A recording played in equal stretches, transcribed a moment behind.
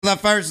the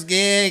first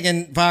gig,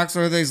 and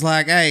Foxworthy's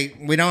like, "Hey,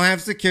 we don't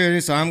have security,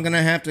 so I'm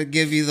gonna have to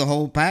give you the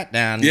whole pat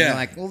down." And Yeah. you're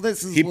like, well,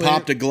 this is He weird.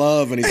 popped a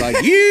glove and he's like,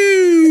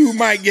 "You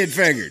might get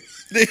fingered."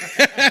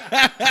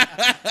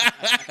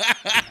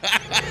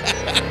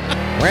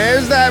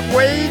 Where's that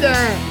waiter?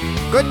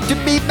 Good to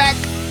be back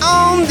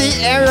on the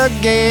air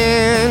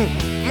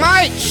again.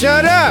 Mike,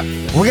 shut up.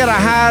 We gotta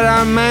hide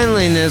our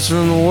manliness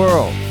from the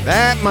world.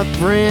 That, my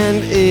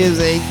friend, is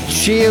a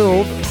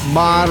chilled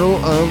bottle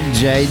of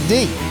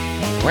JD.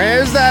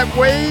 Where's that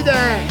waiter?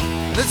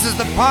 This is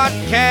the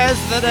podcast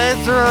that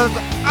answers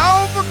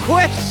all the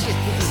questions.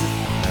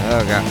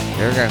 Oh, God.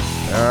 Here we go.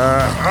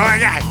 Oh, my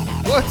God.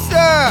 What's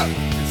up?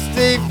 It's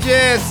Steve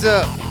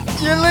Jessup.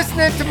 You're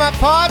listening to my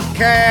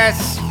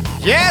podcast,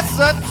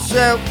 Jessup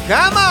Show.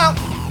 Come on.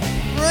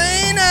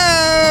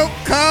 Reno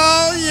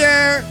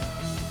Collier.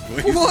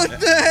 What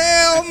the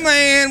hell,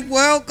 man?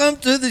 Welcome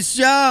to the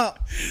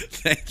shop.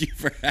 Thank you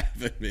for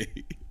having me.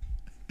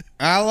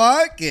 I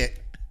like it.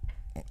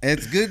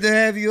 It's good to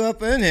have you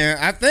up in here.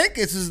 I think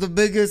this is the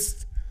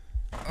biggest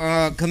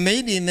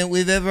comedian that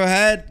we've ever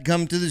had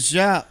come to the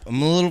shop.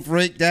 I'm a little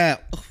freaked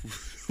out.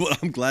 Well,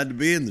 I'm glad to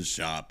be in the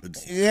shop.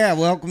 Yeah,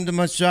 welcome to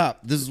my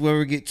shop. This is where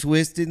we get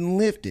twisted and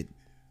lifted.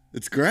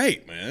 It's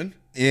great, man.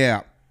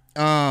 Yeah.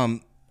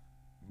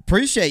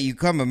 Appreciate you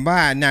coming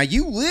by. Now,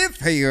 you live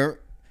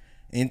here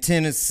in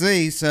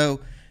Tennessee,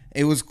 so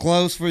it was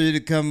close for you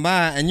to come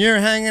by. And you're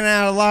hanging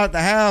out a lot at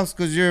the house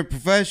because you're a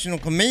professional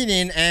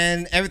comedian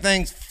and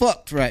everything's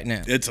fucked right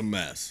now. It's a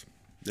mess.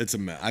 It's a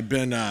mess. I've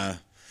been, I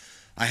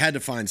had to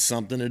find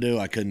something to do.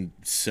 I couldn't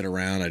sit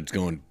around. I was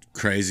going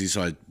crazy,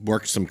 so I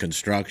worked some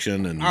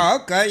construction and. Oh,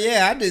 okay.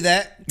 Yeah, I do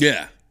that.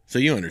 Yeah. So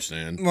you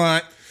understand.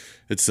 Right.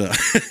 It's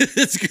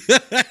it's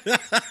good.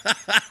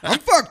 I'm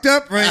fucked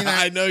up right now.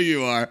 I know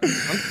you are.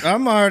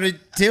 I'm already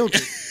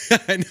tilted.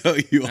 I know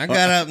you are. I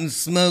got up and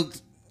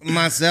smoked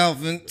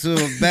myself into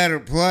a better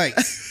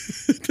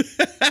place.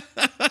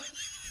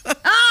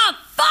 Oh,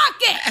 fuck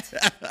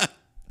it!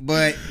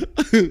 But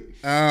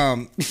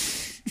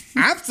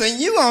I've seen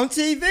you on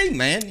TV,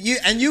 man.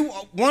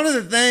 One of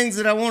the things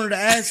that I wanted to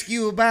ask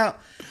you about,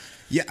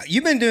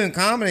 you've been doing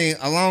comedy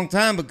a long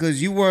time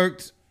because you were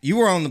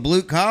on the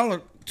Blue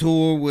Collar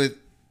tour with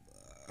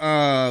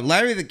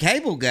Larry the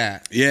Cable Guy.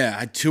 Yeah,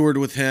 I toured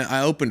with him.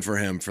 I opened for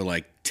him for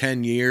like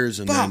 10 years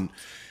and then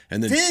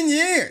 10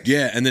 years.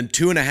 Yeah, and then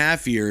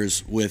 2.5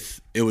 years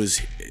with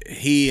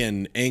he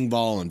and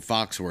Engvall and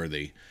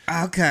Foxworthy.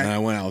 Okay. And I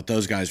went out with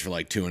those guys for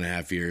like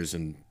 2.5 years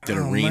and did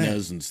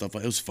arenas and stuff.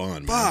 It was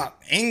fun.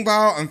 Fuck,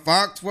 Engvall and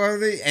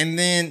Foxworthy,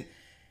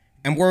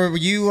 and were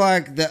you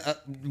like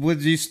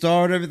would you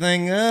start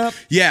everything up?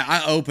 Yeah,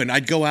 I opened.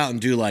 I'd go out and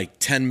do like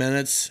 10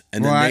 minutes,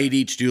 and then they'd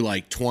each do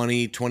like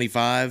 20,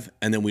 25,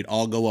 and then we'd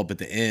all go up at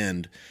the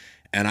end,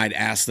 and I'd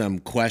ask them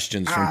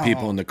questions from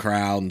people in the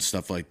crowd and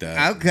stuff like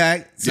that.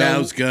 Okay. So yeah, it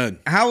was good.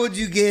 How would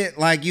you get,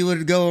 like, you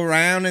would go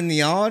around in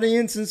the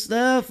audience and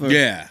stuff? Or?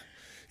 Yeah.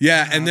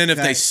 Yeah, and then if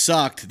they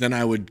sucked, then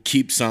I would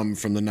keep some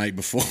from the night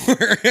before.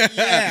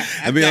 Yeah.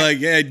 I'd be like,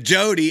 yeah,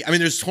 Jody. I mean,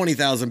 there's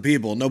 20,000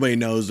 people. Nobody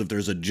knows if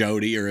there's a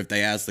Jody or if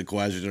they ask the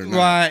question or not.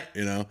 Right.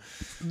 You know?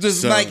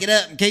 Just make it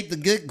up and keep the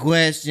good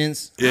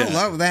questions. Yeah. I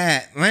love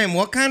that. Man,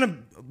 what kind of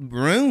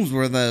rooms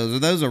were those? Are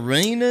those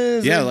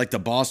arenas? Yeah, or? like the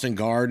Boston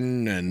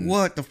Garden and...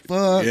 What the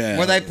fuck? Yeah.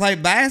 Where they play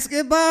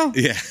basketball?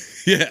 Yeah,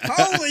 yeah.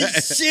 Holy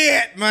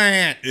shit,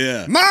 man.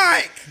 Yeah.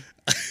 Mike!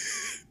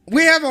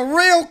 We have a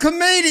real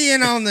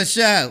comedian on the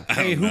show.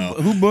 Hey,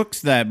 who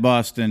books that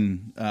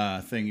Boston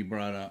thing you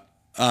brought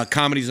up?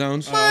 Comedy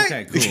Zones. Oh,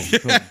 okay,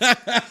 cool.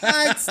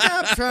 Mike,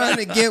 stop trying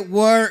to get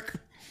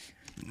work.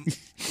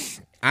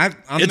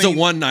 It's a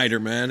one-nighter,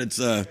 man. It's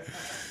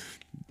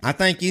I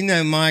think you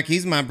know Mike.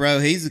 He's my bro.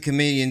 He's a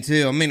comedian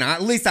too. I mean,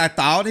 at least I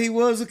thought he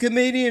was a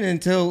comedian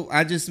until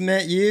I just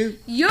met you.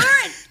 You're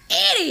an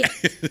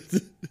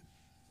idiot!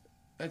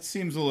 That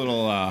seems a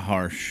little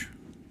harsh.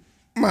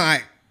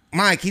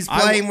 Mike, he's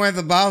playing where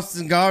the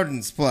Boston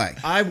Gardens play.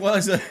 I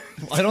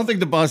don't think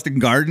the Boston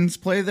Gardens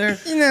play there,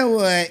 You know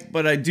what?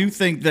 but I do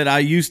think that I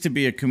used to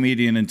be a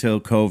comedian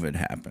until COVID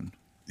happened.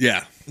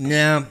 yeah.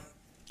 No.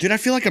 Dude, I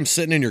feel like I'm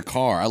sitting in your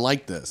car. I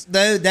like this.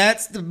 Dude,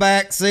 that's the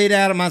back seat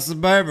out of my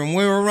Suburban.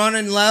 We were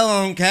running low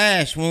on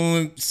cash when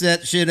we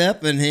set shit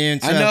up in here.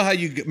 And I know how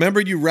you...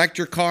 Remember you wrecked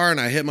your car and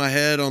I hit my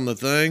head on the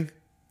thing?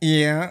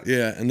 Yeah.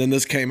 Yeah, and then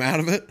this came out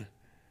of it?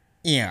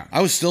 Yeah.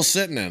 I was still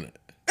sitting in it.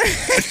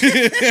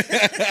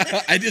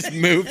 I just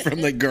moved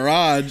from the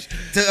garage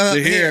to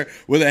here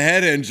with a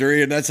head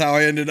injury, and that's how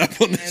I ended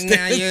up on the And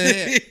now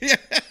you're here.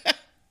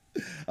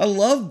 I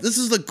love... This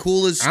is the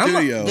coolest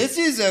studio. This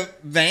is a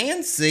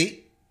van seat.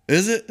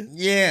 Is it?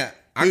 Yeah.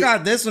 I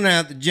got this one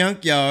out the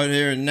junkyard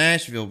here in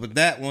Nashville, but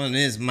that one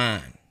is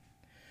mine.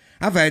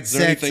 I've had Is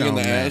there sex anything on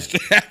in the that. ashtray?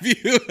 Have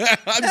you?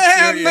 I'm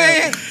Yeah, sure you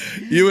man.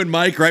 have. You and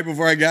Mike right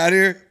before I got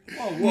here?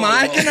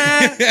 Mike and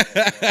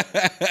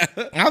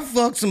I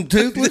fucked some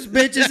toothless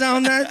bitches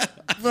on that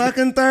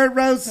fucking third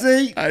row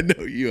seat. I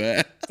know you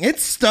have.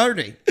 It's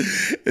sturdy.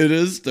 It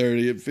is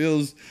sturdy. It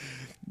feels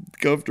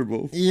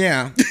comfortable.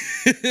 Yeah.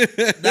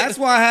 That's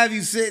why I have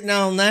you sitting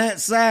on that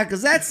side,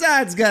 because that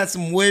side's got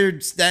some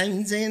weird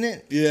stains in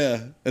it.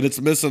 Yeah, and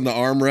it's missing the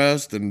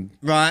armrest, and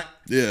Right.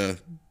 yeah,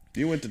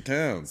 you went to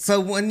town. So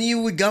when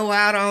you would go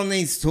out on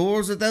these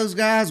tours with those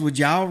guys, would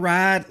y'all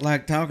ride,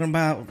 like talking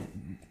about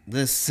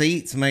the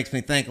seats makes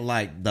me think of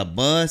like the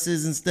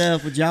buses and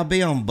stuff. Would y'all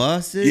be on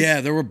buses? Yeah,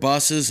 there were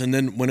buses, and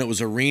then when it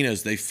was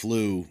arenas, they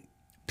flew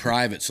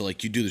private. So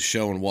like you do the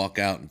show and walk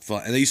out and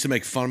fly. And they used to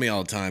make fun of me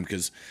all the time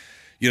because,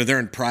 you know, they're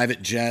in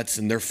private jets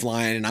and they're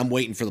flying, and I'm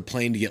waiting for the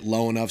plane to get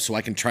low enough so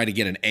I can try to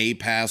get an A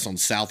pass on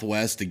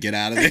Southwest to get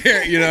out of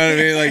there. You know what I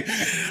mean? Like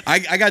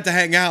I got to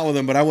hang out with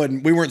them, but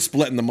we weren't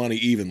splitting the money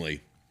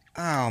evenly.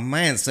 Oh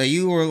man, so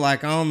you were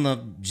like on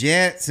the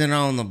jets and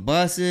on the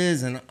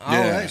buses and all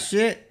that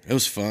shit? It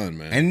was fun,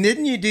 man. And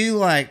didn't you do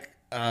like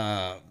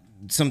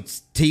some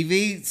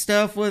TV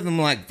stuff with them?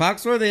 Like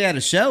Foxworthy had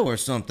a show or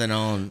something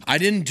on. I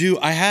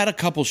had a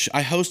couple,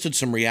 I hosted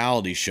some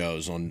reality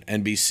shows on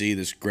NBC,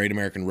 this Great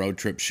American Road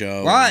Trip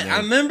show. Right, I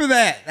remember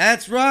that.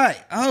 That's right.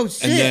 Oh,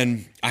 shit. And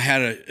then I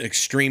had an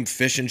extreme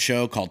fishing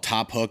show called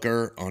Top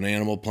Hooker on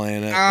Animal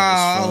Planet. Oh,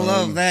 I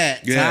love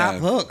that. Yeah.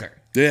 Top Hooker.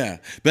 Yeah,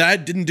 but I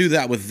didn't do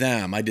that with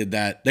them. I did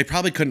that. They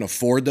probably couldn't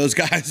afford those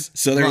guys,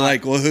 so they were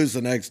like, "Well, who's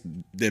the next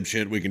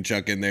dipshit we can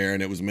chuck in there?"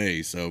 And it was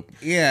me. So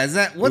yeah,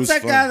 what's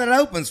that guy that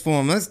opens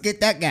for him? Let's get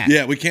that guy.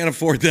 Yeah, we can't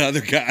afford the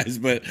other guys,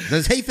 but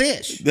does he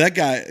fish? That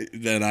guy.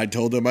 Then I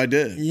told him I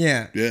did.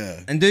 Yeah, yeah.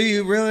 And do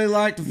you really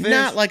like to fish?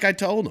 Not like I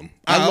told him.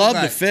 I love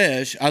to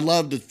fish. I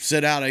love to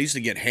sit out. I used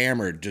to get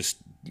hammered just.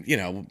 You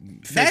know,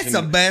 fishing. That's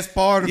the best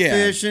part of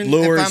fishing,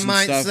 lures if I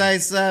might say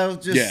so.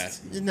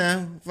 Just, you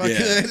know, if I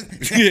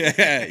could.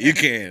 Yeah, you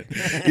can.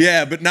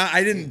 Yeah, but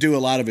I didn't do a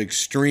lot of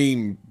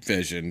extreme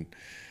fishing.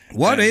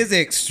 What is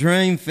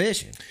extreme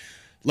fishing?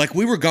 Like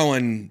we were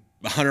going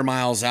 100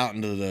 miles out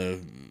into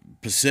the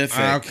Pacific.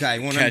 Okay,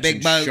 one of them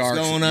big boats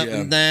going up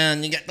and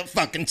down. You got the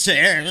fucking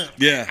chair.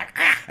 Yeah.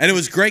 And it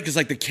was great because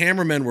like the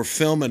cameramen were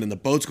filming and the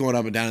boat's going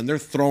up and down and they're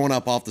throwing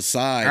up off the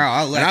side.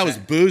 Oh, I was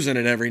boozing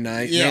it every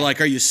night. Yeah. They're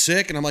like, "Are you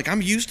sick?" And I'm like,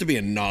 "I'm used to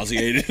being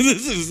nauseated.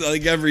 This is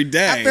like every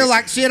day. I feel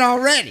like shit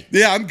already."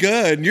 Yeah, I'm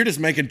good. And you're just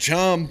making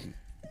chum.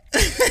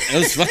 It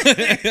was fun.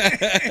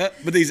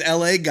 But these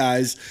LA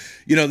guys,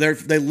 you know,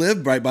 they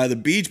live right by the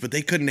beach, but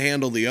they couldn't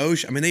handle the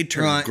ocean. I mean, they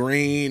turn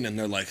green and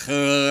they're like,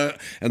 huh,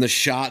 and the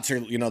shots are,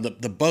 you know,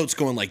 the boat's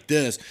going like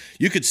this.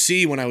 You could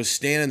see when I was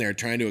standing there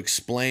trying to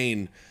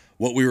explain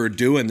what we were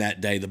doing that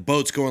day. The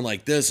boat's going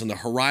like this, and the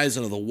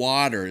horizon of the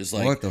water is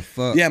like, what the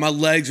fuck? Yeah, my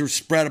legs were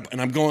spread up,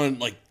 and I'm going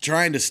like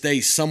trying to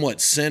stay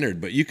somewhat centered,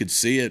 but you could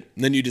see it.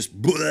 And then you just,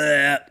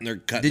 and they're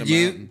cutting. Did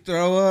you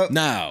throw up?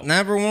 No,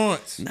 never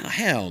once. No,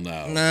 hell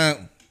no.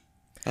 No,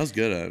 I was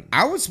good at it.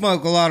 I would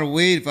smoke a lot of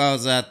weed if I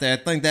was out there. I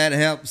think that'd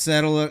help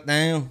settle it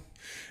down.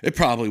 It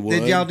probably would.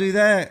 Did y'all do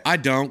that? I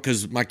don't,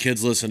 because my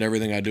kids listen to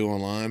everything I do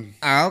online.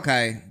 Oh,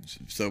 okay.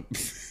 So.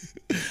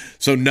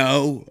 So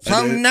no.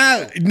 So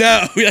no.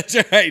 No, that's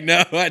right.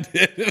 No, I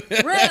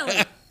didn't.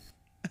 Really?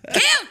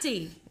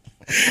 Guilty.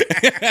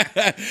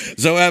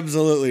 So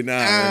absolutely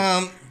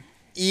not.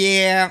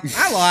 Yeah,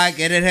 I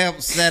like it. It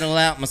helps settle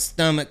out my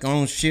stomach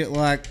on shit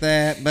like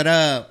that. But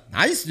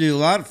I used to do a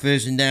lot of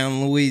fishing down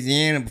in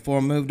Louisiana before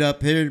I moved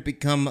up here to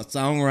become a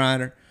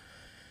songwriter.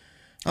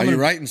 Are you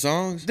writing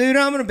songs? Dude,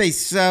 I'm going to be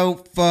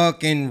so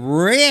fucking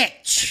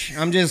rich.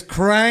 I'm just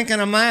cranking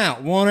them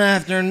out one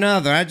after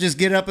another. I just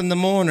get up in the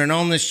morning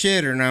on the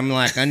shitter and I'm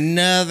like,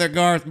 another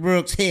Garth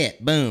Brooks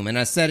hit. Boom. And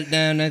I set it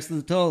down next to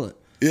the toilet.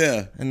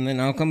 Yeah. And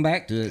then I'll come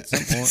back to it at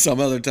some point. Some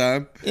other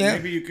time. Yeah.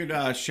 Maybe you could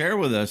share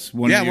with us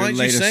one of your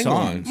latest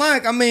songs.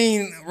 Mike, I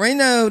mean,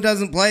 Reno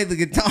doesn't play the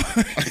guitar.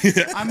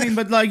 I mean,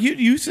 but like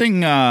you sing,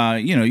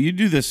 you know, you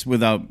do this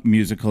without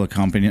musical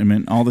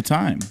accompaniment all the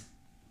time.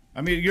 I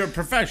mean, you're a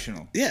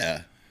professional.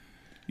 Yeah.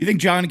 You think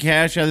Johnny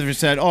Cash ever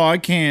said, "Oh, I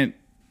can't,"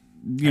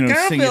 you know,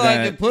 I sing feel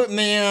that? like they put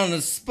me on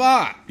the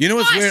spot. You know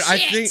what's weird?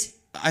 Shit.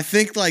 I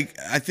think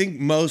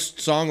most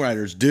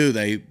songwriters do.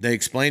 They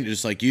explain it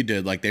just like you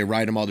did. Like they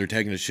write them while they're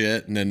taking a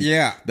shit, and then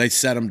they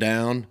set them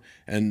down,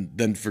 and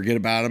then forget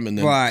about them, and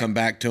then come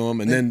back to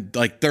them, and then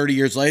like 30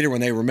 years later,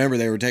 when they remember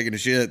they were taking a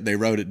shit, they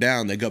wrote it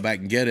down. They go back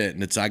and get it,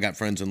 and it's "I Got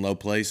Friends in Low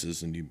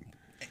Places," and you.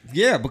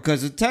 Yeah,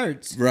 because it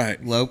turds.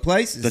 Right. Low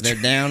places. They're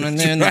down in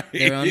there and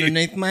they're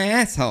underneath my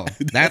asshole.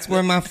 That's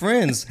where my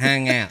friends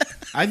hang out.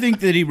 I think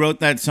that he wrote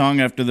that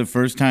song after the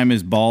first time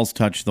his balls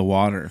touched the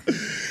water.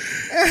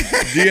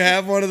 Do you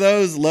have one of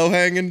those low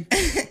hanging?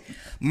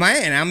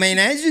 Man, I mean,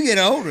 as you get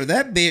older,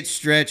 that bitch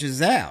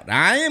stretches out.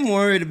 I am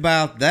worried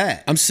about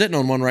that. I'm sitting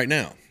on one right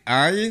now.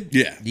 Are you?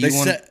 Yeah.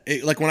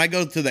 Like when I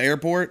go to the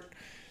airport,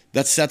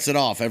 that sets it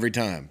off every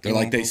time. They're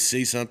like, they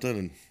see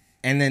something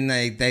and then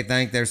they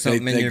think there's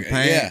something in your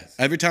pants. Yeah.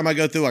 Every time I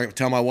go through, I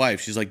tell my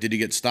wife. She's like, "Did you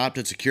get stopped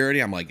at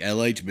security?" I'm like,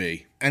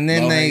 "LHB." And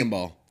then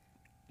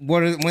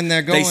when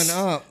they're going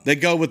up, they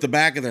go with the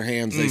back of their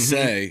hands. They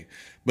say,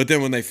 but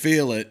then when they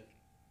feel it,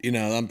 you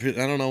know, I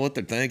don't know what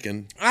they're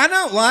thinking. I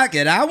don't like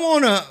it. I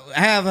want to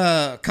have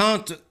a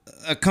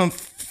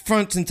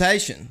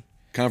confrontation.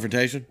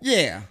 Confrontation?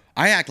 Yeah.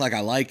 I act like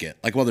I like it.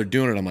 Like while they're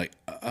doing it, I'm like,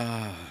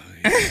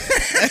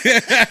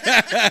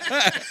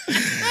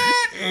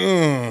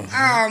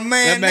 Oh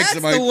man, that's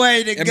the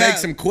way to go. It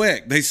makes them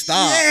quick. They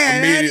stop Yeah,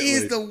 immediately.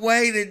 that is the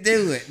way to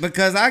do it.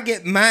 Because I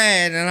get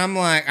mad and I'm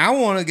like, I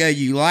want to go.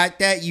 You like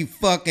that? You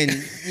fucking,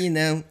 you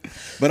know.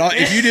 But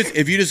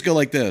if you just go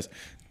like this,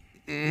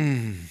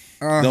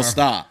 they'll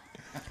stop.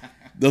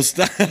 They'll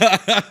stop.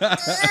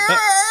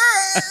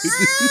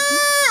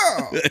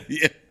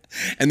 Yeah.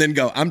 And then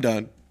go, I'm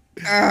done.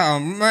 Oh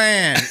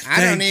man,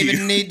 I don't Thank even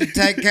you. need to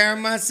take care of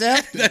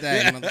myself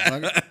today,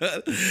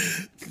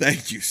 motherfucker.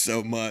 Thank you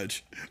so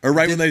much. Or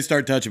right when they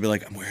start touching, be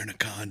like, I'm wearing a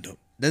condom.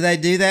 Do they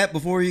do that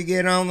before you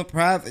get on the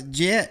private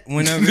jet?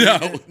 Whenever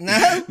No.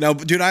 No.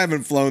 But dude, I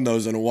haven't flown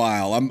those in a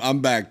while.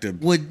 I'm back to.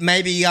 Would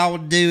maybe y'all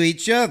would do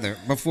each other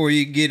before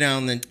you get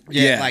on the jet?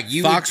 Yeah, Like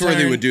you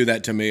Foxworthy would do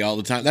that to me all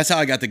the time. That's how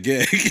I got the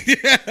gig.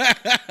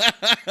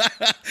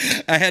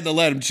 I had to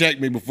let him check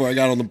me before I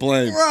got on the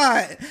plane.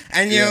 Right.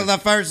 And you know, Yeah. the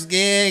first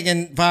gig,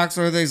 and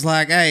Foxworthy's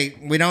like, hey,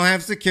 we don't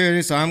have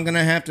security, so I'm going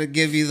to have to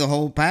give you the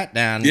whole pat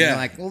down. And Yeah. you're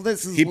like, well,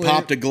 this is He weird.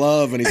 popped a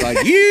glove and he's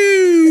like,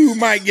 you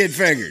might get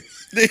fingered.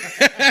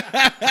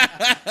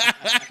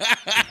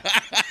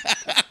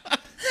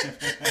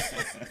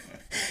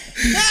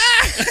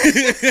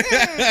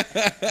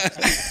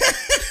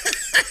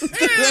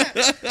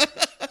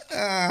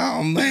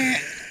 Oh, man.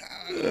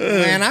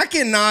 Man, I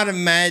cannot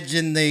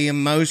imagine the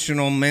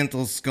emotional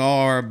mental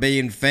scar of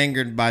being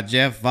fingered by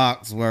Jeff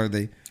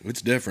Foxworthy.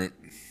 It's different.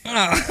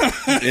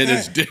 It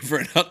is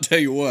different. I'll tell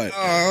you what.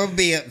 Oh, it would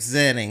be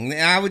upsetting.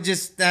 I would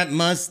just, that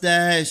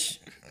mustache,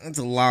 that's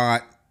a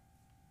lot.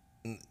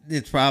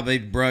 It probably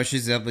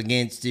brushes up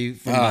against you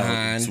from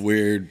behind. It's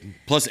weird.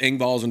 Plus,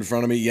 Ingval's in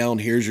front of me yelling,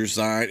 "Here's your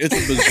sign." It's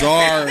a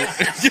bizarre.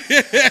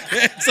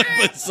 It's a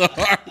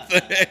bizarre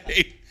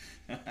thing.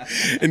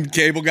 And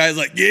Cable Guy's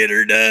like, "Get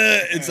her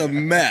done." It's a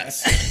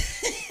mess.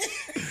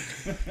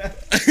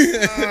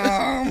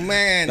 Oh,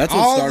 man. That's what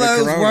all started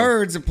those Corona.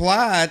 words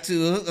apply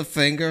to a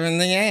finger in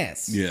the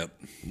ass. Yep.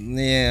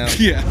 Yeah.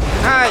 Yeah.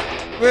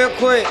 Hi, real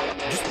quick.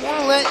 Just want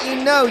to let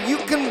you know you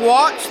can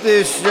watch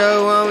this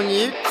show on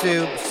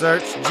YouTube.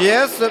 Search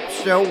Jessup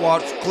Show,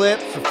 watch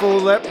clips or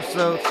full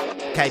episodes.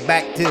 Okay,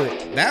 back to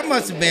it. That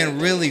must have been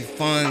really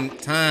fun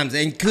times.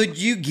 And could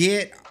you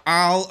get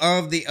all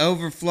of the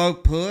overflow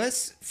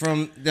puss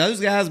from those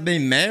guys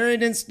being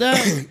married and stuff?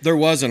 There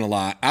wasn't a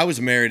lot. I was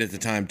married at the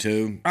time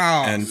too. Oh,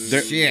 and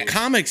shit.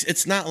 Comics,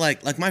 it's not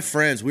like my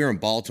friends. We were in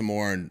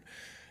Baltimore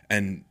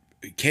and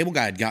Cable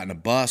Guy had gotten a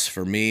bus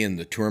for me and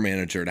the tour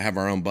manager to have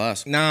our own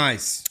bus.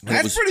 Nice. it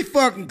That's was- pretty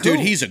fucking cool.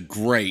 Dude, he's a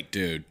great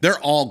dude. They're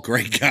all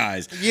great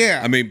guys. Yeah.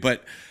 I mean,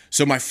 but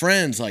so my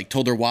friends like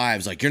told their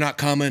wives, like, "You're not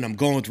coming. I'm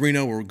going with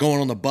Reno. We're going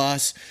on the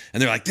bus."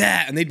 And they're like,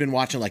 "That." And they'd been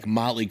watching like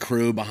Motley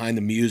Crue behind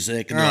the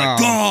music. And they're like,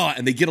 Oh. "God."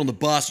 And they get on the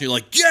bus and you're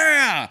like,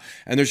 "Yeah."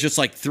 And there's just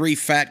like 3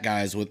 fat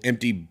guys with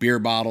empty beer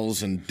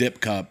bottles and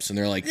dip cups. And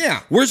they're like, Yeah.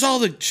 "Where's all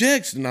the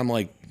chicks?" And I'm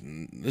like,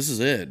 "This is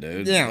it,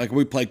 dude." Yeah. Like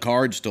we play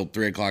cards till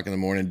 3:00 in the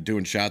morning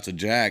doing shots of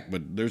Jack,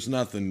 but there's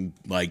nothing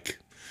like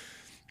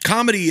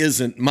comedy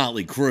isn't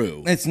Motley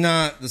Crue. It's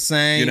not the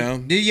same. You know?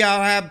 Do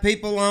y'all have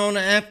people on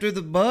after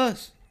the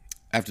bus?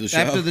 After the show?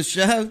 After the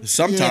show?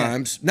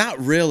 Sometimes. Not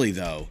really,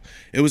 though.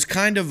 It was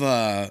kind of,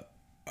 I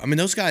mean,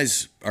 those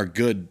guys are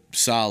good,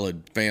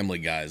 solid family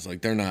guys.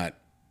 Like, they're not.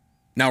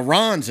 Now,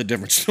 Ron's a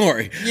different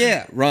story.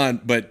 Yeah.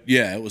 Ron, but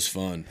yeah, it was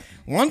fun.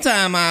 One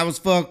time I was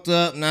fucked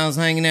up and I was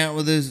hanging out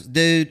with this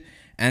dude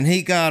and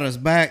he got us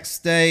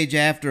backstage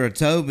after a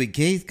Toby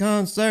Keith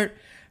concert.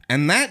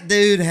 And that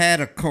dude had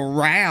a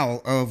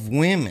corral of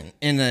women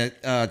in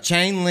a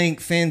chain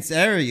link fence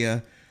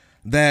area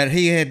that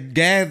he had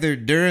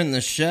gathered during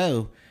the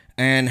show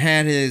and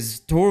had his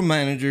tour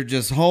manager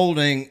just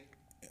holding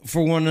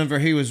for whenever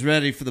he was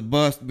ready for the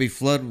bus to be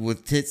flooded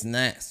with tits and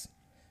ass.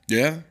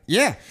 Yeah?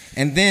 Yeah.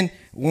 And then,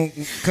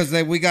 because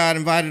we got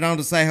invited on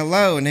to say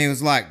hello, and he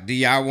was like, "Do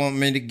y'all want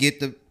me to get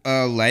the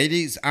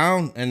ladies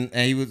on?" And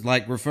he was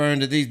like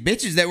referring to these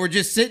bitches that were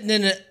just sitting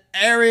in the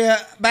area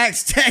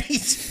backstage,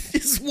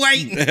 just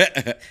waiting,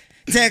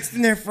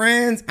 texting their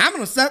friends. "I'm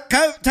going to suck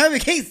Toby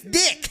Keith's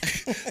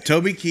dick."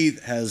 Toby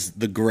Keith has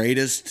the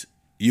greatest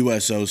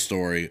USO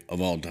story of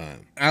all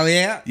time. Oh,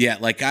 yeah? Yeah,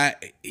 like I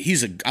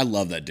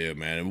love that dude,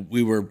 man.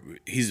 We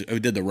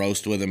did the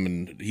roast with him,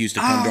 and he used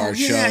to come to our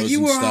shows you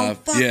and were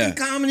stuff. on fucking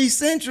Comedy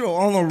Central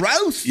on the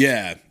roast.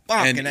 Yeah.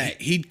 Fucking and A.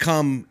 he'd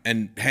come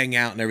and hang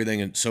out and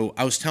everything. And so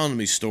I was telling him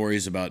these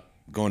stories about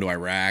going to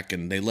Iraq,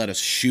 and they let us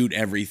shoot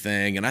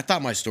everything. And I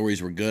thought my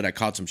stories were good. I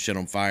caught some shit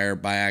on fire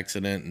by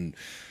accident, and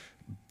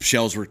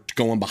shells were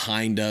going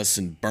behind us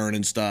and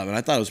burning stuff. And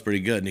I thought it was pretty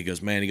good. And he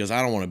goes, "Man," he goes,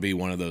 "I don't want to be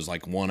one of those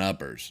like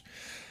one-uppers."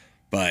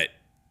 But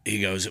he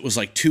goes, "It was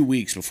like 2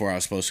 weeks before I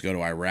was supposed to go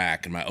to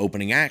Iraq, and my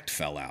opening act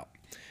fell out."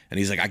 And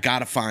he's like, "I got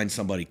to find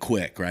somebody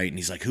quick, right?" And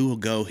he's like, "Who will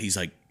go?" He's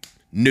like,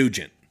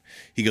 "Nugent."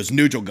 He goes,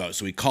 Nuge will go.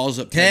 So he calls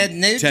up Ted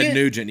Nugent? Ted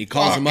Nugent. He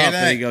calls him up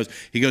Fucking and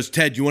he goes,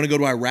 Ted, you want to go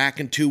to Iraq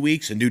in 2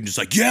 weeks? And Nugent's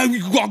like, yeah,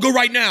 I'll go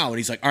right now. And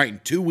he's like, all right,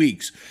 in 2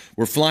 weeks,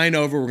 we're flying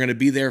over. We're going to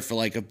be there for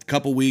like a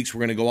couple weeks. We're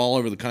going to go all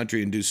over the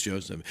country and do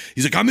shows.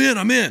 He's like, I'm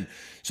in.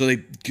 So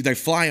they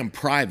fly him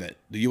private,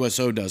 the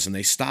USO does, and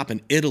they stop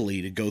in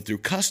Italy to go through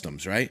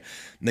customs, right?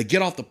 And they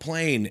get off the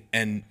plane,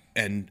 and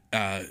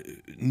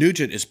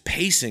Nugent is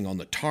pacing on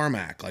the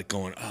tarmac, like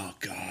going, oh,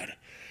 God.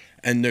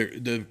 And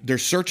they're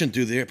searching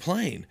through the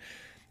plane.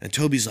 And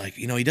Toby's like,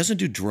 he doesn't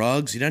do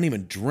drugs. He doesn't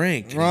even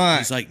drink. And right.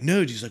 He's like,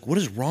 Nuge. He's like, what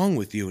is wrong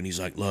with you? And he's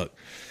like, look,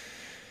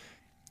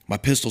 my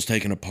pistol's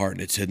taken apart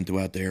and it's hidden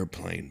throughout the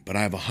airplane, but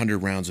I have 100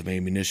 rounds of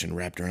ammunition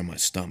wrapped around my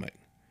stomach.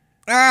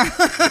 And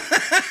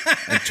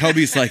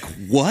Toby's like,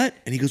 what?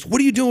 And he goes, what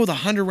are you doing with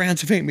 100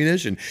 rounds of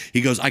ammunition?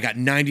 He goes, I got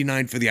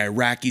 99 for the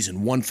Iraqis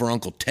and 1 for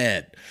Uncle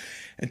Ted.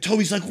 And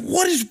Toby's like,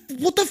 what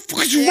the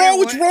fuck is wrong?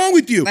 What's wrong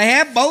with you? They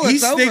have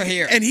bullets over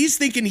here. And he's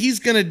thinking he's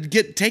going to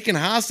get taken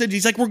hostage.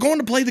 He's like, we're going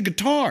to play the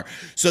guitar.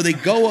 So they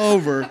go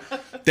over,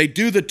 they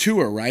do the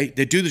tour, right?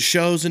 They do the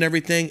shows and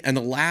everything. And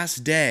the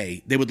last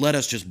day, they would let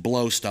us just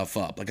blow stuff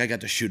up. Like I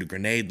got to shoot a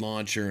grenade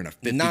launcher and a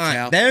 50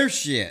 cal. Their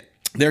shit.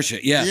 Their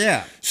shit, yeah.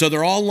 Yeah. So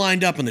they're all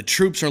lined up, and the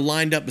troops are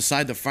lined up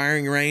beside the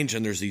firing range,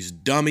 and there's these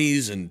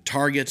dummies and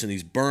targets and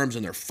these berms,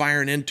 and they're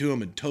firing into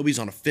them, and Toby's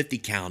on a 50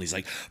 cal, and he's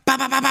like, bah,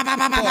 bah, bah, bah, bah,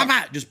 bah, bah, bah,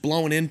 bah, just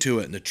blowing into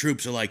it, and the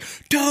troops are like,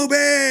 Toby!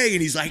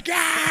 And he's like,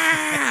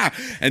 yeah!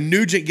 And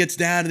Nugent gets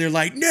down, and they're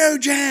like,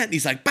 Nugent! And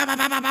he's like, bah, bah,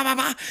 bah, bah, bah, bah,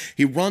 bah.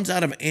 He runs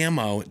out of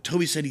ammo, and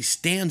Toby said he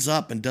stands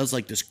up and does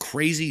like this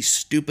crazy,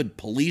 stupid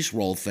police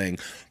roll thing,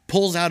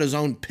 pulls out his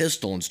own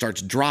pistol and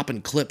starts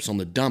dropping clips on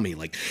the dummy,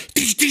 like,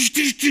 dish, dish,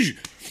 dish, dish.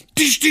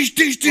 Dish, dish,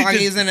 dish, dish, like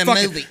he's in a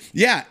movie.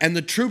 Yeah, and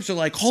the troops are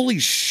like, holy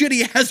shit,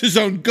 he has his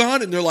own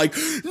gun. And they're like,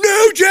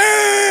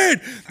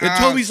 Nugent! And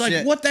Toby's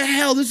like, what the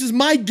hell? This is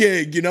my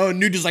gig, And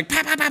Nugent's like,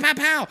 pow, pow, pow, pow,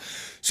 pow.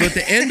 So at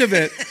the end of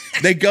it,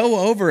 they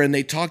go over and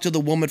they talk to the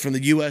woman from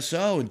the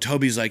USO. And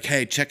Toby's like,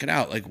 hey, check it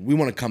out. Like, we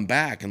want to come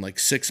back in like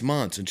 6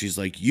 months. And she's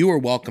like, you are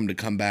welcome to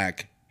come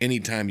back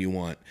anytime you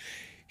want.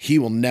 He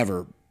will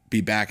never be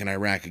back in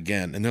Iraq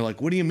again. And they're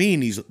like, what do you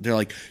mean? They're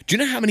like, do you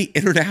know how many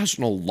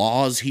international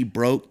laws he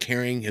broke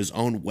carrying his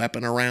own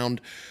weapon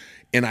around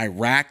in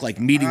Iraq, like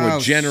meeting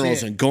with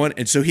generals and going?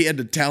 And so he had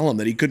to tell him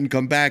that he couldn't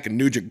come back. And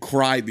Nugent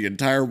cried the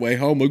entire way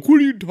home. Like, what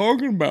are you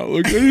talking about?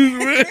 Like,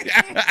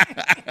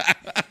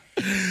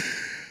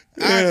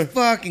 That's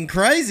fucking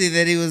crazy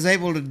that he was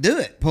able to do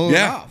it, pull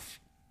it off.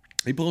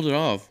 He pulled it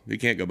off. He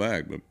can't go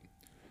back, but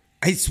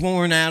he's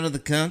sworn out of the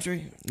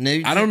country.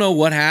 Nugent. I don't know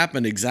what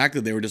happened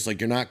exactly. They were just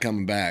like, you're not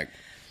coming back.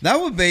 That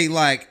would be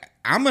like,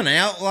 I'm an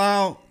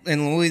outlaw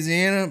in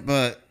Louisiana,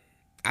 but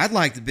I'd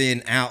like to be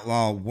an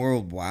outlaw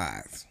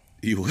worldwide.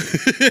 You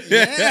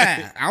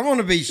Yeah, I want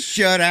to be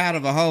shut out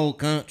of a whole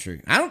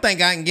country. I don't think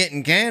I can get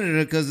in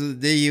Canada because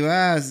of the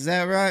DUIs. Is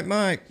that right,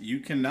 Mike? You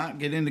cannot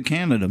get into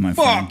Canada, my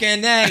friend.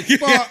 Fucking A.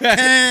 Fuck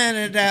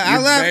Canada.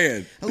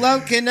 I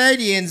love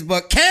Canadians,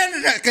 but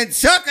Canada can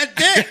suck a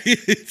dick.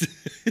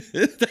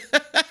 Is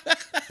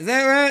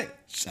that right?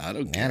 I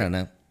don't care. I don't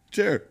know.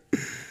 Sure.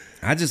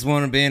 I just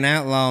want to be an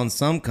outlaw in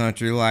some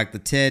country like the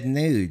Ted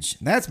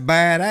Nugent. That's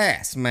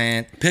badass,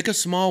 man. Pick a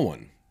small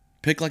one.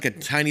 Pick like a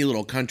tiny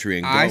little country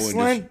and go.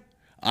 Iceland?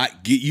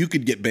 You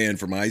could get banned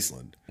from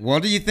Iceland.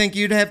 What do you think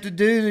you'd have to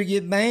do to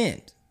get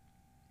banned?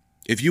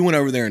 If you went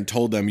over there and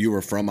told them you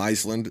were from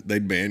Iceland,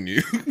 they'd ban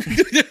you.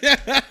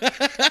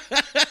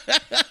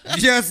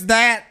 Just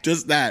that?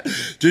 Just that.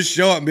 Just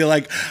show up and be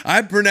like,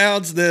 I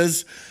pronounce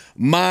this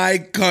my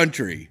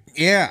country.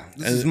 Yeah,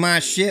 this is my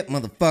shit,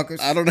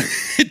 motherfuckers. I don't know.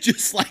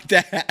 Just like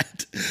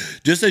that.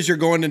 Just as you're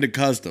going into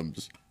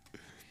customs.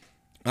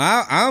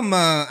 I've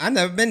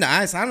never been to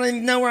Iceland. I don't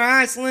even know where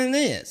Iceland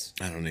is.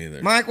 I don't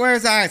either. Mike,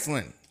 where's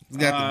Iceland? You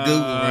got the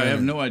Google right. I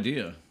have no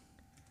idea.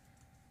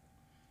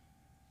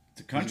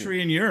 It's a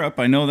country in Europe.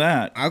 I know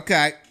that.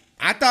 Okay.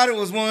 I thought it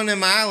was one of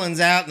them islands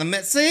out in the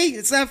middle. See,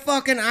 it's that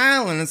fucking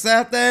island. It's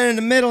out there in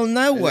the middle of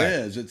nowhere. It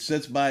is. It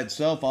sits by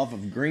itself off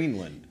of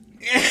Greenland.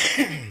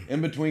 In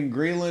between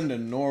Greenland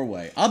and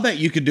Norway. I'll bet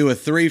you could do a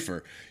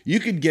threefer. You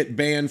could get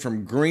banned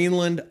from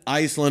Greenland,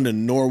 Iceland,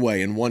 and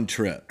Norway in one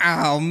trip.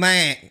 Oh,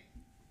 man.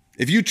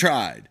 If you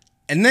tried.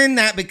 And then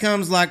that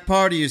becomes like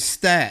part of your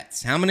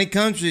stats. How many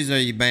countries are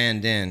you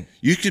banned in?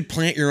 You could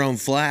plant your own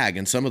flag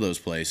in some of those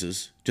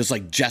places. Just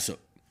like Jessup.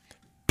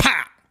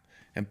 Pop!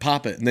 And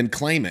pop it and then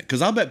claim it.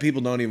 Because I'll bet people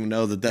don't even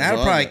know that that's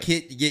that'll probably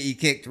get you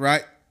kicked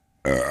right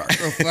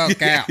the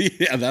fuck out.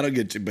 Yeah, that'll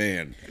get you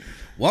banned.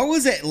 What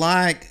was it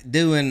like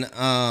doing,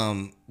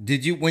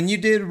 when you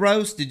did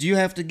roast, did you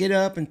have to get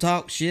up and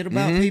talk shit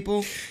about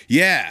people?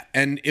 Yeah,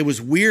 and it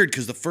was weird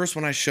because the first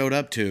one I showed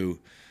up to,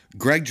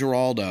 Greg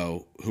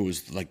Giraldo, who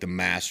was like the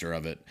master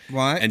of it,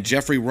 right, and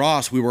Jeffrey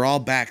Ross, we were all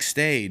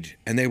backstage,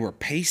 and they were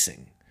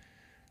pacing.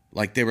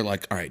 Like, they were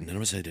like, all right, none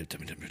of us said,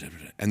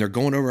 and they're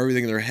going over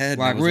everything in their head.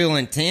 Like real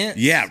intense?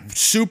 Yeah,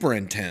 super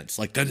intense.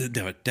 Like, and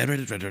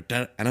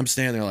I'm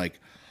standing there like,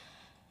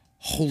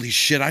 holy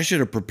shit, I should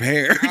have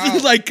prepared.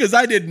 Like, because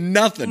I did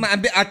nothing.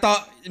 I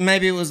thought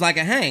maybe it was like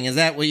a hang. Is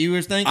that what you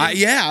were thinking?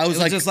 I was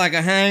like, just like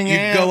a hang.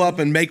 You go up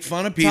and make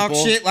fun of people, talk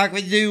shit like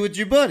we do with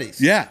your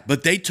buddies. Yeah,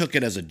 but they took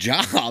it as a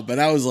job,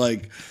 and I was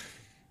like,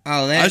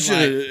 oh, that's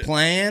like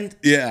planned.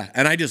 Yeah,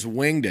 and I just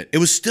winged it. It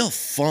was still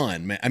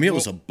fun, man. I mean, it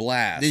was a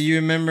blast. Do you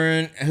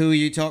remember who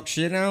you talked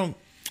shit on?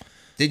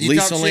 Did you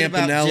Lisa talk shit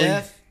about Lampanelli?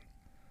 Jeff?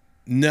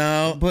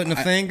 No, Putting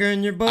a finger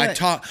in your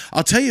butt.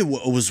 I'll tell you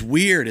what was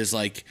weird is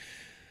like,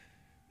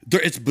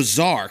 it's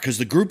bizarre because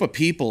the group of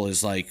people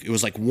is like, it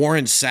was like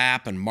Warren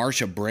Sapp and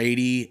Marsha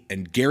Brady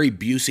and Gary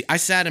Busey. I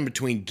sat in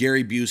between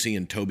Gary Busey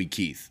and Toby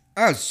Keith.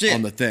 Oh shit!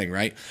 On the thing,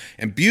 right?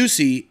 And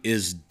Busey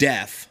is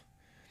deaf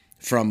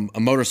from a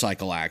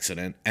motorcycle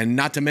accident, and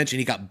not to mention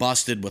he got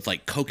busted with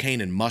like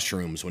cocaine and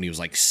mushrooms when he was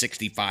like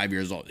 65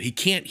 years old. He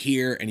can't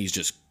hear, and he's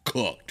just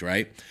cooked,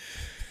 right?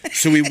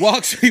 So he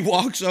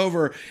walks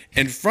over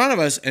in front of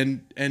us,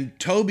 and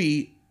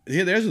Toby,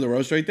 here, there's the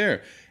roast right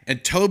there,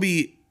 and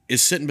Toby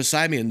is sitting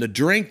beside me, and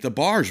the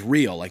bar's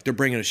real, like they're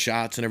bringing us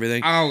shots and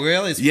everything. Oh,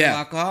 really? It's yeah.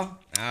 alcohol?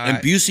 All and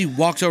right. Busey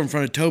walks over in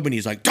front of Toby, and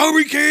he's like,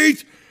 Toby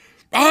Keith,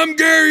 I'm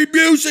Gary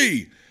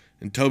Busey.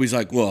 And Toby's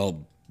like,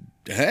 well,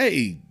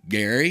 hey,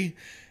 Gary.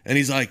 And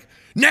he's like,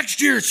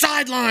 next year,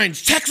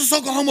 sidelines,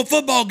 Texas-Oklahoma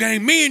football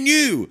game, me and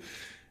you.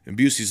 And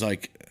Busey's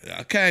like,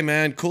 okay,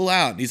 man, cool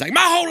out. And he's like,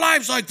 my whole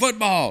life's like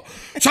football.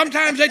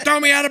 Sometimes they throw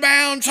me out of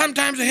bounds.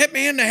 Sometimes they hit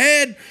me in the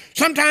head.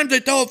 Sometimes they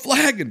throw a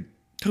flag. And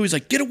Toby's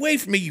like, get away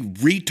from me, you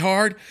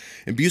retard.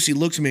 And Busey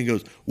looks at me and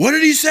goes, what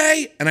did he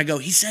say? And I go,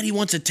 he said he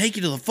wants to take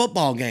you to the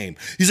football game.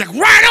 He's like,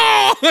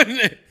 right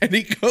on! And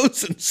he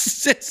goes and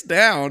sits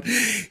down.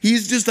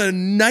 He's just a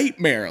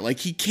nightmare. Like,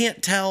 he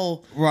can't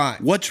tell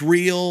what's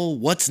real,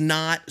 what's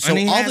not. So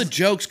all the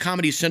jokes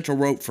Comedy Central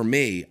wrote for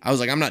me, I was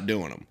like, I'm not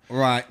doing them.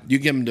 Right. You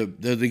give them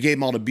they gave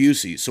them all to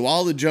Busey. So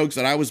all the jokes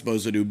that I was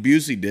supposed to do,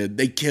 Busey did.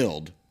 They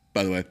killed,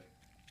 by the way.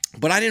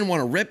 But I didn't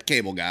want to rip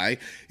Cable Guy.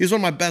 He was one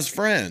of my best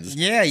friends.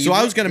 Yeah. So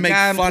I was going to make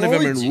fun of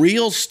him in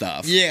real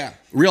stuff. Yeah.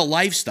 Real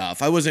life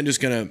stuff. I wasn't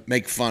just going to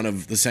make fun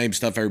of the same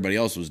stuff everybody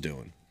else was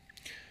doing.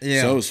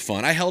 Yeah. So it was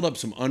fun. I held up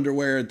some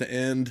underwear at the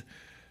end,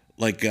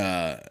 like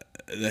that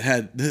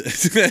had.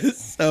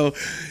 So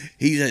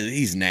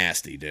he's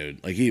nasty,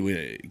 dude. Like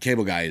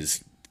Cable Guy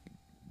is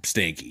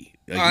stinky.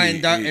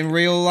 Like in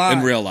real life.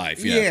 In real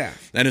life, yeah.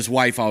 And his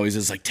wife always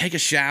is like, take a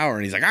shower,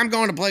 and he's like, I'm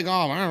going to play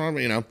golf. I don't know,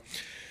 you know.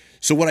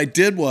 So what I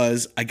did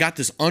was I got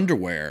this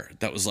underwear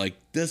that was like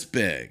this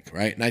big,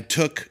 right? And I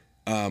took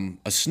a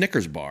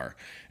Snickers bar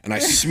and I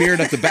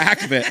smeared up the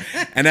back of it.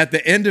 And at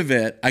the end of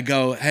it, I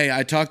go, hey,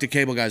 I talked to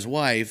Cable Guy's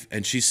wife,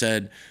 and she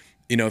said,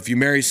 you know, if you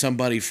marry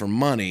somebody for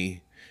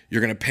money,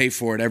 you're going to pay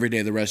for it every day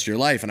of the rest of your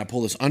life. And I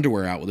pull this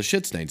underwear out with the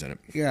shit stains in it.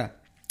 Yeah.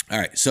 All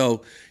right,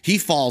 so he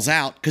falls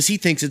out because he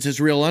thinks it's his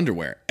real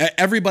underwear.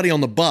 Everybody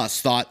on the bus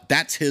thought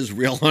that's his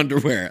real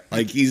underwear.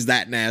 Like, he's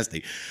that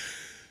nasty.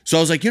 So I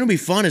was like, you know what'd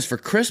be fun is for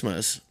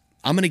Christmas,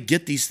 I'm going to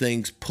get these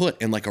things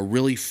put in like a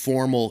really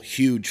formal,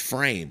 huge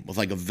frame with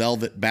like a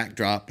velvet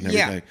backdrop and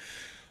everything. Yeah.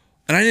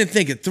 And I didn't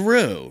think it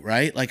through,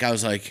 right? Like, I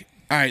was like,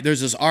 all right, there's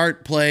this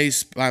art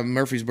place by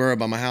Murfreesboro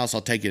by my house.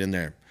 I'll take it in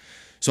there.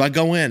 So I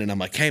go in and I'm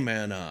like, hey,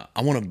 man,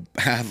 I want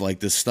to have like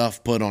this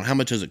stuff put on. How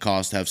much does it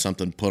cost to have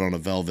something put on a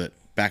velvet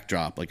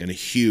backdrop, like in a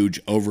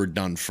huge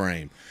overdone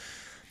frame?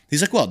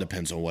 He's like, well, it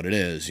depends on what it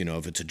is. You know,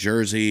 if it's a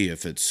jersey,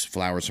 if it's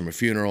flowers from a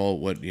funeral,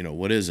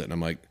 what is it? And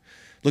I'm like,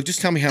 look, just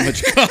tell me how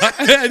much it costs.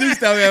 Just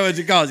tell me how much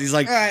it costs. He's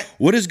like, right.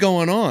 What is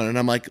going on? And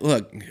I'm like,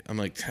 look, I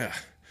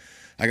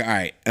go, all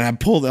right. And I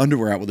pull the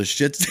underwear out with the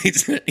shit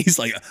stains in it. He's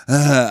like,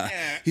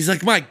 He's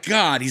like, my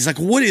God. He's like,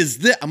 what is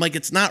this? I'm like,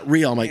 it's not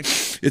real. I'm like,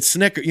 it's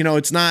Snickers. You know,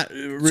 it's not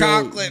real.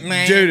 Chocolate,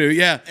 man. Doo-doo,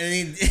 yeah.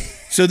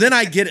 So then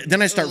I get it.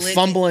 Then I start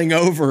fumbling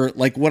over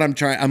like what I'm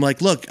trying. I'm like,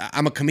 look,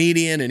 I'm a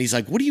comedian. And he's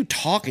like, what are you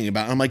talking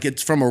about? I'm like,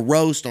 it's from a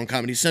roast on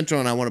Comedy Central,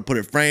 and I want to put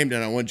it framed,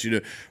 and I want you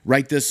to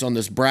write this on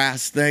this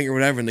brass thing or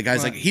whatever. And the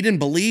guy's like, he didn't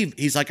believe.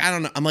 He's like, I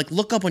don't know. I'm like,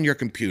 look up on your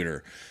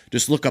computer.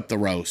 Just look up the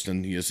roast.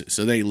 And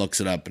so then he looks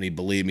it up, and he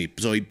believed me.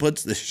 So he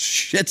puts this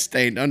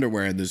shit-stained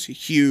underwear in this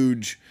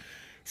huge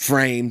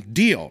frame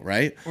deal,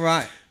 right?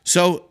 Right.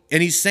 So,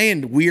 and he's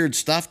saying weird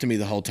stuff to me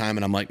the whole time,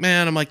 and I'm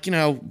like, you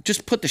know,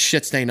 just put the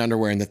shit-stained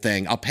underwear in the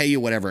thing. I'll pay you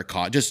whatever it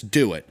costs. Just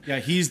do it. Yeah,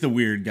 he's the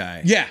weird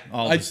guy. Yeah,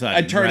 all of a sudden.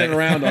 I turn it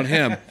around on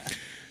him.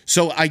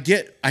 So I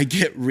get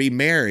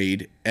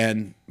remarried,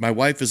 and my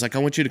wife is like, I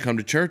want you to come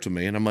to church with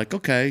me. And I'm like,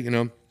 okay, you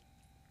know.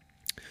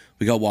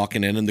 We go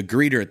walking in, and the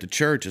greeter at the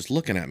church is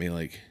looking at me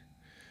like,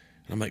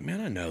 I'm like,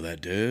 man, I know that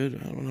dude.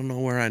 I don't know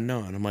where I know.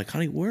 And I'm like,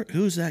 honey,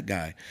 who's that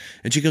guy?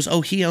 And she goes, oh,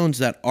 he owns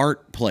that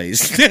art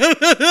place.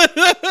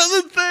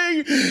 The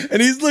thing.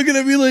 And he's looking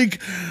at me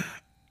like,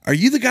 are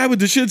you the guy with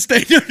the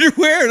shit-stained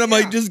underwear? And I'm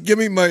like, just give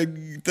me my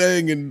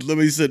thing and let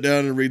me sit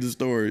down and read the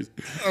stories.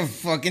 A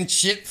fucking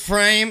shit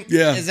frame?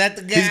 Yeah. Is that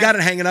the guy? He's got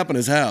it hanging up in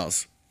his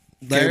house.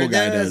 Cable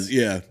Guy does,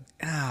 yeah.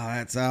 Oh,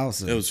 that's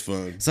awesome. It was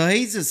fun. So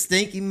he's a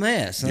stinky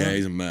mess, huh? Yeah,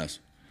 he's a mess.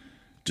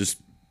 Just,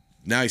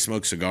 now he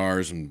smokes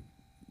cigars and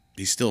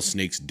he still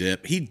sneaks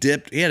dip. He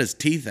dipped. He had his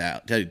teeth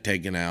out,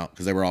 taken out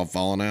because they were all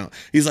falling out.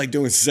 He's like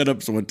doing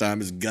sit-ups one time.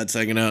 His gut's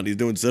hanging out. And he's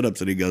doing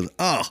sit-ups, and he goes,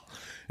 "Oh!"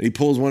 And he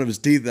pulls one of his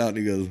teeth out, and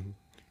he goes,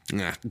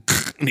 "Nah,"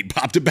 and he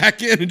popped it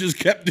back in and just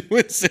kept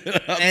doing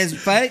sit-ups. His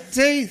fake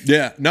teeth.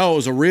 Yeah, no, it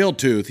was a real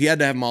tooth. He had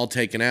to have them all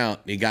taken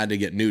out. He got to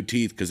get new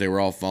teeth because they were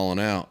all falling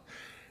out,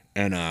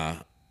 and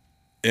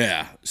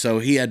yeah, so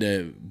he had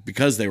to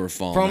because they were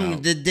falling out.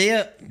 From the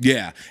dip.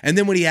 Yeah, and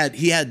then when he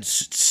had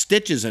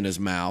stitches in his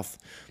mouth.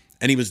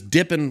 And he was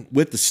dipping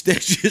with the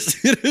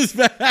stitches in his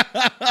mouth.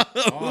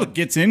 Oh, it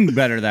gets in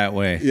better that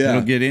way. Yeah.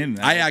 It'll get in.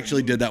 I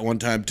actually did that one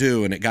time,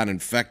 too, and it got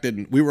infected.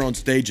 And we were on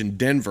stage in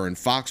Denver, and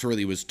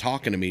Foxworthy was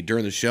talking to me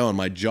during the show, and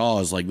my jaw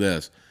is like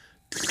this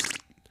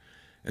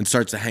and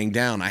starts to hang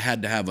down. I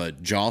had to have a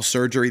jaw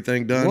surgery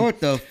thing done. What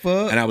the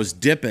fuck? And I was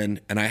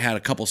dipping, and I had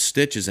a couple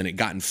stitches, and it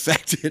got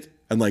infected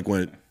and, like,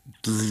 went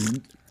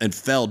and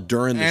fell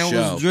during the show.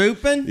 And was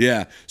drooping?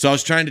 Yeah. So I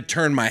was trying to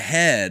turn my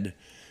head.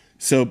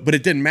 So, but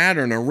it didn't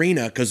matter in an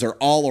arena because they're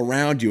all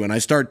around you. And I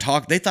started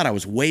talking. They thought I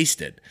was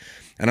wasted.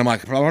 And I'm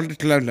like, and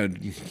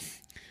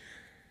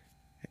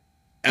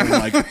I'm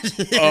like,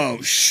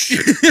 oh,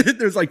 shit.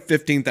 There's like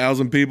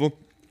 15,000 people.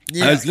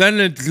 Yeah.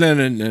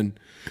 And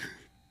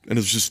it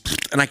was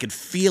just, and I could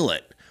feel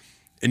it.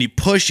 And you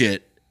push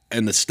it,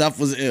 and the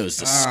stuff was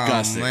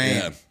disgusting. Oh, man.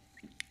 Yeah.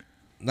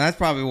 That's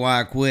probably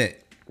why I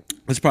quit.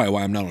 That's probably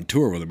why I'm not on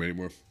tour with him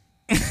anymore.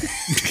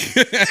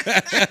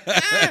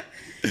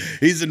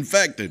 He's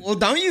infected. Well,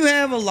 don't you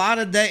have a lot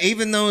of dates,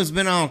 even though it's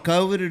been all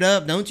COVIDed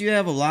up, don't you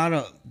have a lot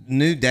of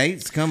new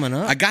dates coming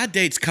up? I got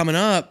dates coming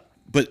up,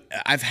 but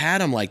I've had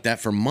them like that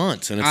for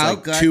months, and it's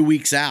Okay. like 2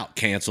 weeks out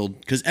canceled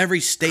because every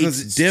state's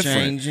it's different.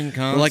 changing Like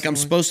constantly. I'm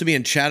supposed to be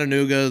in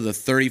Chattanooga the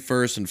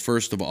 31st and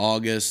 1st of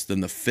August,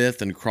 then the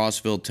 5th in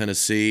Crossville,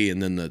 Tennessee,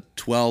 and then the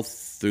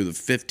 12th through the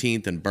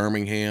 15th in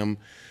Birmingham,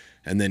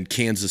 and then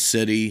Kansas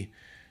City.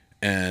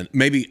 And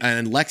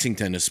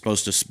Lexington is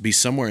supposed to be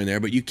somewhere in there,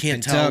 but you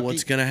can't tell Kentucky.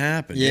 what's going to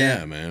happen. Yeah.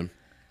 Yeah, man.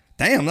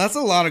 Damn, that's a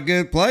lot of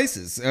good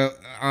places.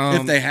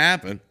 If they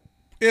happen,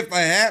 if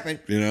they happen,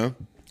 you know.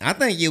 I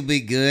think you'll be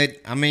good.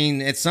 I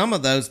mean, at some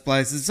of those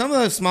places, some of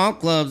those small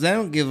clubs, they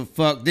don't give a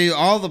fuck. Do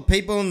all the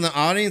people in the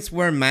audience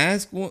wear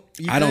masks?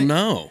 I don't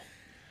know.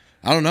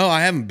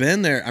 I haven't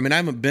been there. I mean, I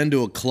haven't been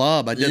to a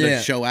club. I did a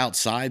show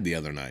outside the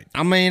other night.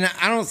 I mean,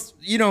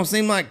 you don't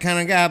seem like kind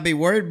of guy to be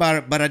worried about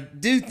it, but I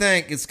do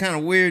think it's kind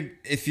of weird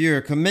if you're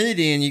a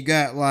comedian, you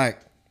got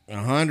like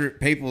 100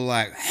 people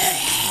like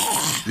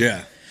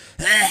Yeah.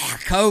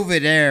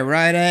 COVID there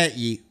right at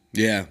you.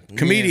 Yeah.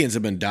 Comedians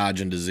have been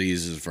dodging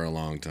diseases for a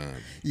long time.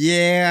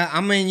 Yeah,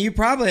 I mean, you're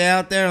probably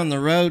out there on the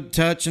road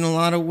touching a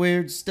lot of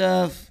weird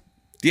stuff.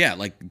 Yeah,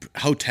 like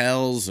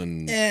hotels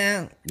and,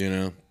 Yeah. you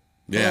know.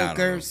 Yeah.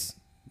 Hookers.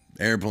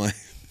 Airplanes.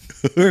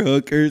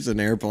 Hookers and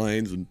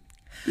airplanes. And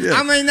yeah.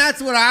 I mean,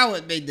 that's what I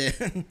would be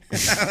doing.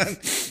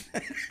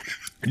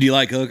 Do you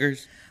like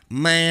hookers?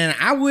 Man,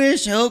 I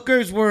wish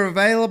hookers were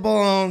available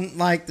on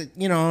like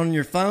on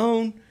your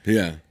phone.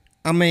 Yeah.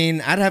 I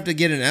mean, I'd have to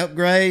get an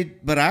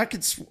upgrade, but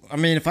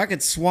if I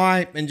could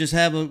swipe and just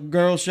have a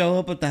girl show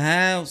up at the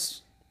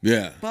house,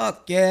 Yeah.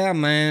 fuck yeah,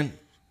 man.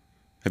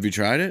 Have you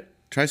tried it?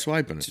 Try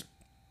swiping it.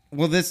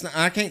 Well,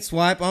 I can't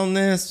swipe on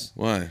this.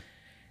 Why?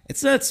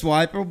 It's not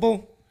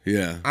swipeable.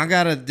 Yeah. I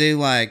gotta do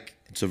like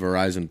It's a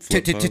Verizon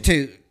flip phone.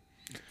 2,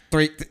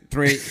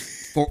 3,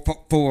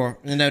 4,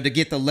 to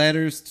get the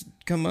letters to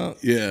come up.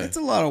 Yeah. It's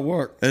a lot of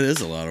work, It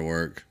is a lot of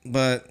work.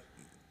 but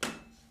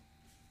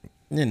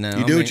You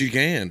do what you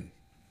can.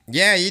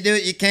 Yeah, you do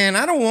what you can.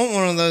 I don't want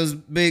one of those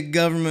big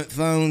government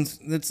phones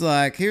that's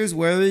like, here's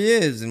where he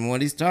is and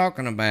what he's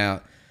talking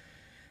about.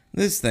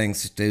 This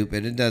thing's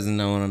stupid. It doesn't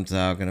know what I'm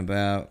talking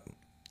about.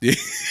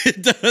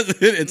 It doesn't.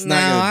 It's not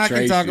No, going to I trace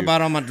can talk you.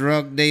 about all my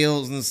drug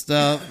deals and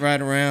stuff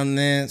right around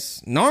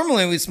this.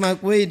 Normally we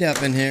smoke weed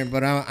up in here,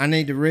 but I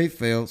need to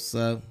refill,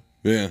 so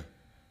Yeah.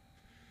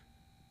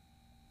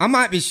 I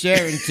might be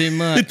sharing too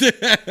much.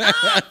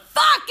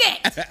 Fuck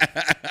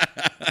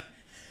it!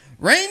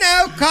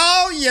 Reno,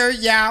 call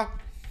y'all.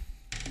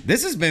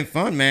 This has been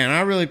fun, man.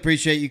 I really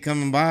appreciate you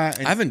coming by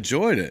and I've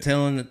enjoyed it.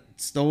 telling the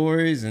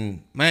stories.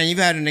 And, man, you've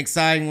had an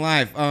exciting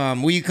life.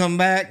 Will you come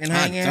back and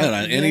hang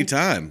out? again?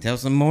 Anytime. Tell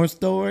some more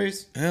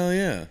stories? Hell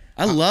yeah.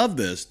 I love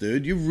this,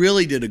 dude. You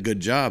really did a good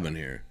job in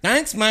here.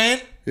 Thanks,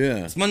 man.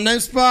 Yeah. It's my new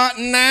spot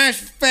in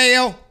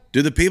Nashville.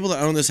 Do the people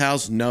that own this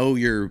house know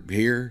you're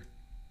here?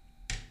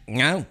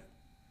 No.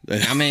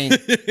 I mean,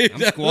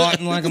 I'm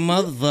squatting like a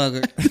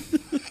motherfucker.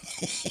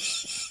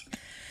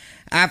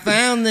 I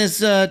found this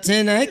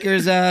 10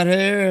 acres out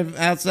here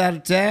outside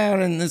of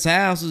town, and this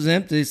house is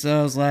empty,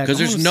 so I was like... Because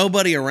there's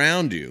nobody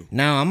around you.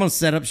 No, I'm going to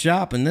set up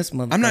shop in this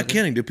motherfucker. I'm not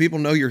kidding. Do people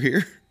know you're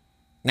here?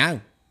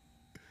 No.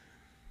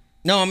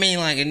 No, I mean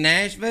like in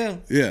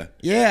Nashville? Yeah.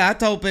 Yeah, I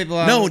told people...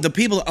 No, the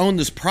people that own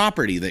this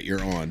property that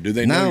you're on, do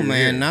they know No, you're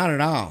man, here? not at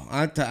all.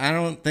 I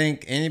don't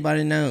think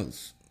anybody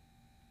knows.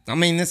 I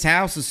mean, this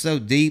house is so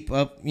deep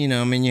up, you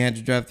know, I mean, you had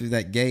to drive through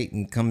that gate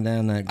and come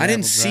down that I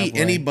didn't gravel see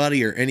driveway.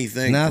 anybody or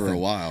anything Nothing. for a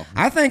while.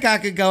 I think I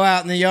could go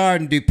out in the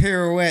yard and do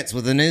pirouettes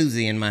with an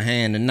Uzi in my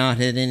hand and not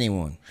hit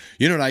anyone.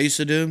 You know what I used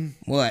to do?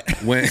 What?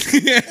 When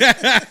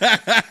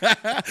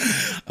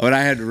when I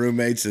had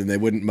roommates and they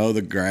wouldn't mow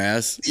the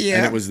grass Yeah.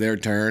 and it was their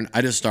turn,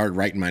 I just started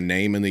writing my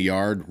name in the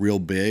yard real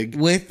big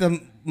With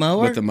the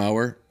mower? with the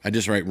mower. I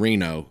just write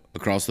Reno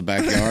across the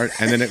backyard,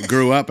 and then it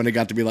grew up and it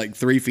got to be like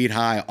 3 feet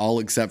high, all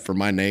except for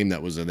my name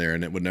that was in there,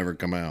 and it would never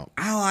come out.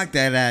 I like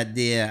that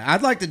idea.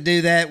 I'd like to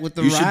do that with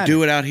the You rider. should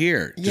do it out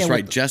here. Yeah, Just with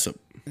write the- Jessup.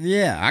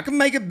 Yeah, I can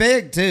make it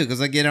big too because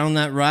I get on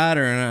that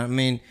rider, and I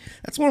mean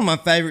that's one of my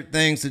favorite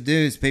things to do.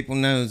 Is people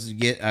know is to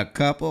get a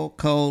couple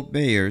cold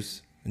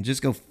beers and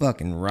just go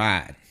fucking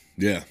ride.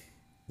 Yeah.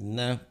 You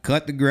know,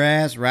 cut the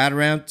grass, ride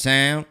around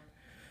town,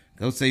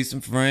 go see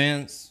some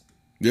friends.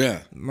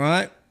 Yeah.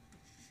 Right?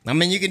 I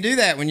mean, you can do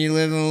that when you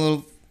live in a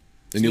little.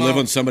 And you small- live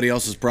on somebody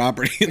else's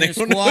property and they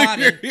You're don't know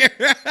you're squatting.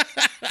 here.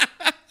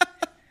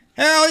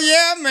 Hell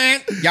yeah,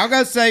 man! Y'all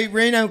go see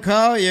Reno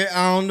Collier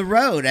on the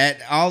road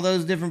at all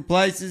those different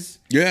places.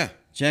 Yeah.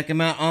 Check him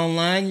out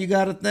online. You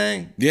got a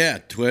thing? Yeah.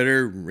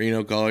 Twitter,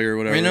 Reno Collier,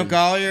 whatever. Reno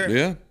Collier.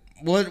 Yeah.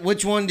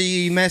 Which one do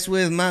you mess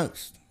with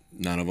most?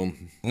 None of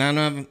them. None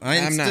of them.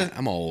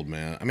 I'm old,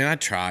 man. I mean, I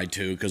try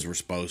to because we're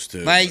supposed to.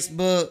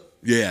 Facebook.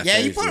 Yeah. Yeah,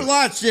 you put a Facebook.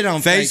 lot of shit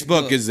on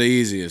Facebook. Facebook is the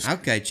easiest.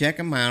 Okay, check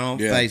them out on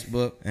Yeah.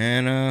 Facebook.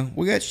 And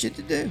we got shit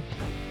to do.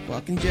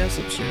 Fucking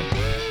Jessup Show.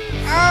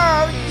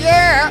 Oh,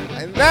 yeah.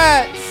 And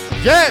that's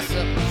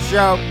Jessup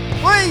Show.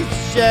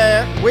 Please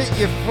share with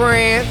your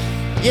friends.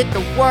 Get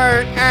the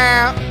word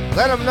out.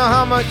 Let them know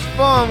how much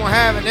fun we're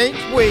having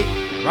each week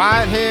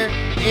right here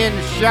in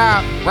the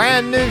shop.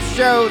 Brand new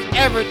shows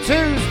every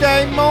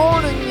Tuesday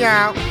morning,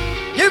 y'all.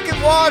 You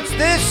can watch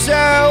this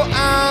show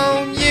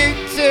on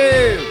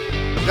YouTube.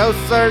 Go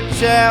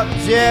search out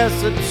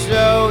Jessup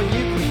Show and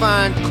you can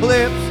find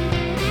clips,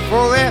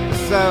 full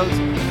episodes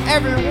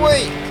every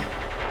week.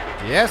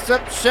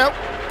 Jessup Show,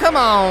 come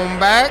on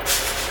back.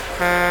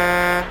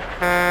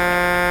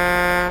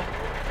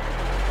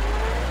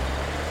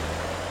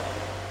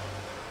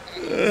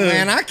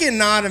 Man, I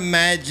cannot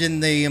imagine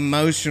the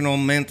emotional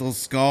mental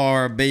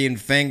scar of being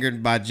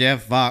fingered by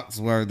Jeff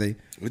Foxworthy.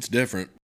 It's different.